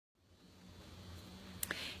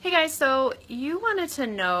Hey guys, so you wanted to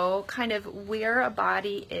know kind of where a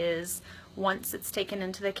body is once it's taken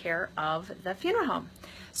into the care of the funeral home.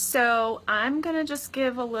 So I'm going to just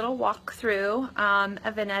give a little walkthrough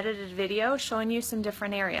of an edited video showing you some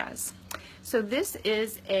different areas. So this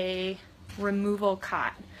is a removal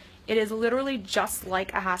cot. It is literally just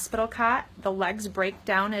like a hospital cot. The legs break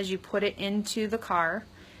down as you put it into the car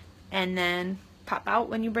and then pop out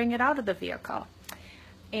when you bring it out of the vehicle.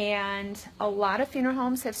 And a lot of funeral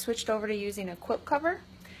homes have switched over to using a quilt cover.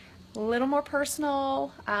 A little more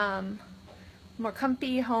personal, more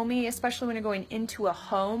comfy, homey, especially when you're going into a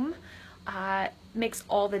home, makes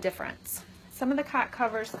all the difference. Some of the cot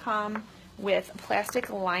covers come with plastic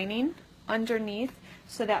lining underneath,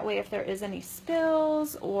 so that way if there is any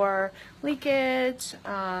spills or leakage,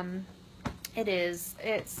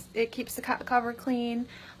 it keeps the cot cover clean.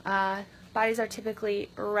 Bodies are typically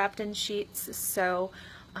wrapped in sheets, so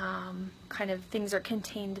kind of things are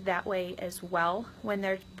contained that way as well. When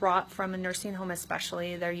they're brought from a nursing home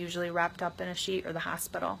especially, they're usually wrapped up in a sheet or the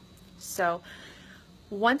hospital. So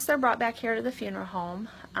once they're brought back here to the funeral home,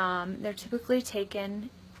 they're typically taken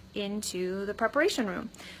into the preparation room.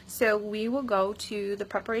 So we will go to the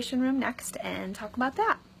preparation room next and talk about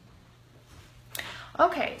that.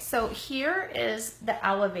 Okay, so here is the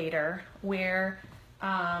elevator where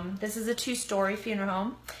this is a two-story funeral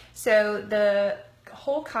home. So the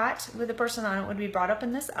whole cot with the person on it would be brought up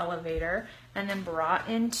in this elevator and then brought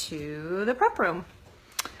into the prep room.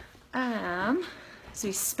 So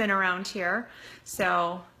we spin around here.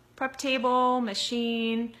 So prep table,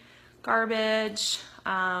 machine, garbage,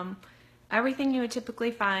 everything you would typically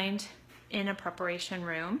find in a preparation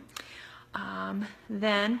room.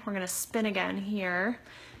 Then we're going to spin again here.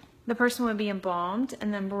 The person would be embalmed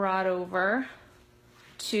and then brought over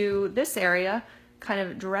to this area, kind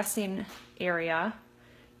of dressing area.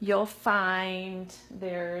 You'll find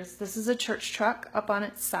this is a church truck up on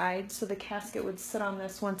its side, so the casket would sit on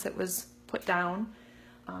this once it was put down.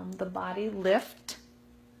 The body lift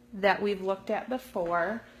that we've looked at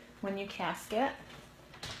before when you casket.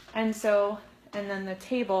 And then the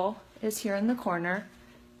table is here in the corner.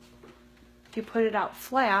 If you put it out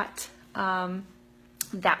flat,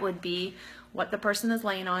 that would be what the person is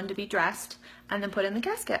laying on to be dressed and then put in the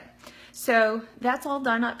casket. So that's all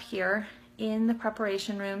done up here in the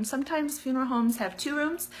preparation room. Sometimes funeral homes have two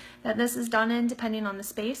rooms that this is done in depending on the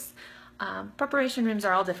space. Preparation rooms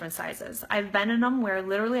are all different sizes. I've been in them where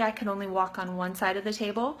literally I could only walk on one side of the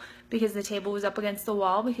table because the table was up against the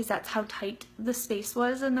wall, because that's how tight the space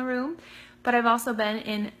was in the room. But I've also been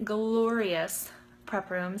in glorious prep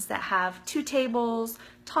rooms that have two tables,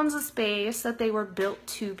 tons of space, that they were built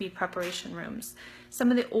to be preparation rooms. Some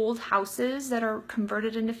of the old houses that are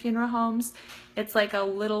converted into funeral homes, it's like a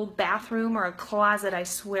little bathroom or a closet, I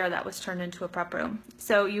swear, that was turned into a prep room.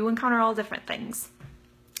 So you encounter all different things.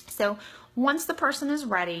 So once the person is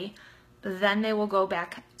ready, then they will go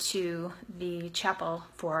back to the chapel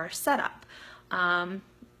for setup.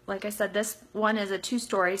 Like I said, this one is a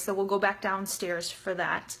two-story, so we'll go back downstairs for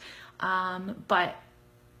that. But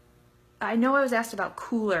I know I was asked about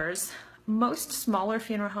coolers. Most smaller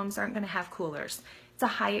funeral homes aren't going to have coolers. It's a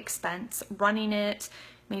high expense. Running it,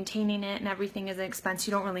 maintaining it, and everything is an expense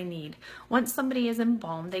you don't really need. Once somebody is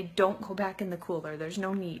embalmed, they don't go back in the cooler. There's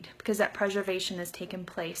no need, because that preservation has taken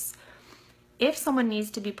place. If someone needs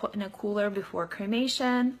to be put in a cooler before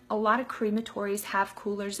cremation, a lot of crematories have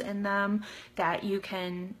coolers in them that you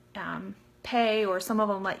can pay, or some of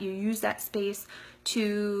them let you use that space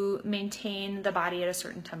to maintain the body at a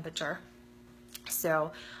certain temperature.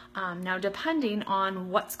 So now, depending on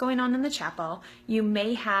what's going on in the chapel, you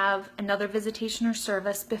may have another visitation or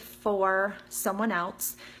service before someone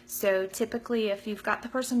else. So typically, if you've got the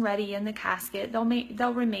person ready in the casket,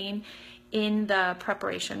 they'll remain in the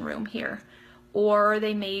preparation room here. Or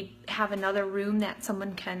they may have another room that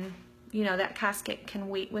someone can, that casket can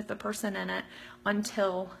wait with the person in it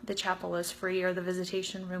until the chapel is free or the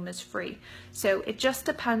visitation room is free. So it just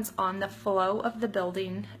depends on the flow of the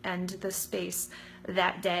building and the space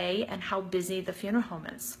that day and how busy the funeral home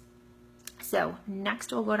is. So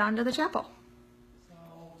next we'll go down to the chapel.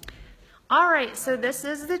 All right, so this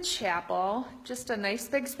is the chapel, just a nice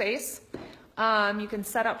big space. You can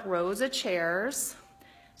set up rows of chairs.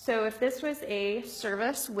 So if this was a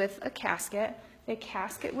service with a casket, the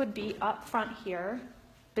casket would be up front here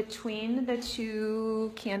between the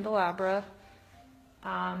two candelabra.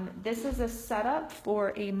 This is a setup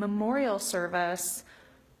for a memorial service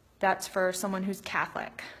that's for someone who's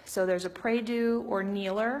Catholic. So there's a prie-dieu or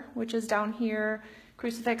kneeler, which is down here,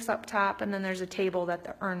 crucifix up top, and then there's a table that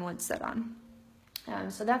the urn would sit on.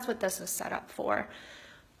 So that's what this is set up for.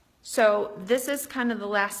 So this is kind of the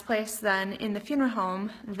last place then in the funeral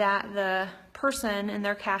home that the person in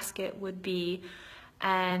their casket would be,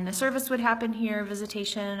 and the service would happen here,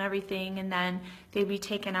 visitation and everything, and then they'd be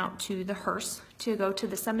taken out to the hearse to go to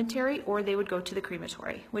the cemetery, or they would go to the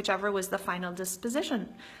crematory, whichever was the final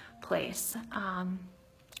disposition place.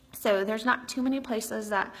 So there's not too many places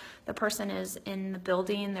that the person is in the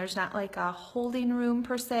building. There's not like a holding room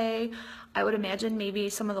per se. I would imagine maybe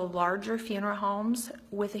some of the larger funeral homes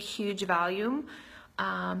with a huge volume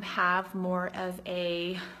have more of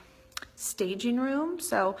a staging room.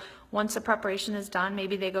 So once the preparation is done,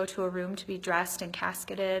 maybe they go to a room to be dressed and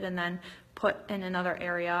casketed and then put in another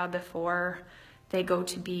area before they go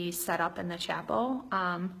to be set up in the chapel.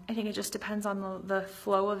 I think it just depends on the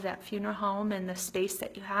flow of that funeral home and the space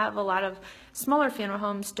that you have. A lot of smaller funeral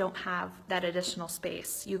homes don't have that additional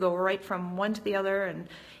space. You go right from one to the other and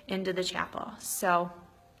into the chapel. So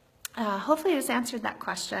hopefully this answered that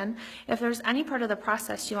question. If there's any part of the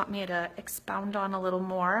process you want me to expound on a little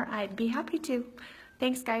more, I'd be happy to.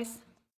 Thanks, guys.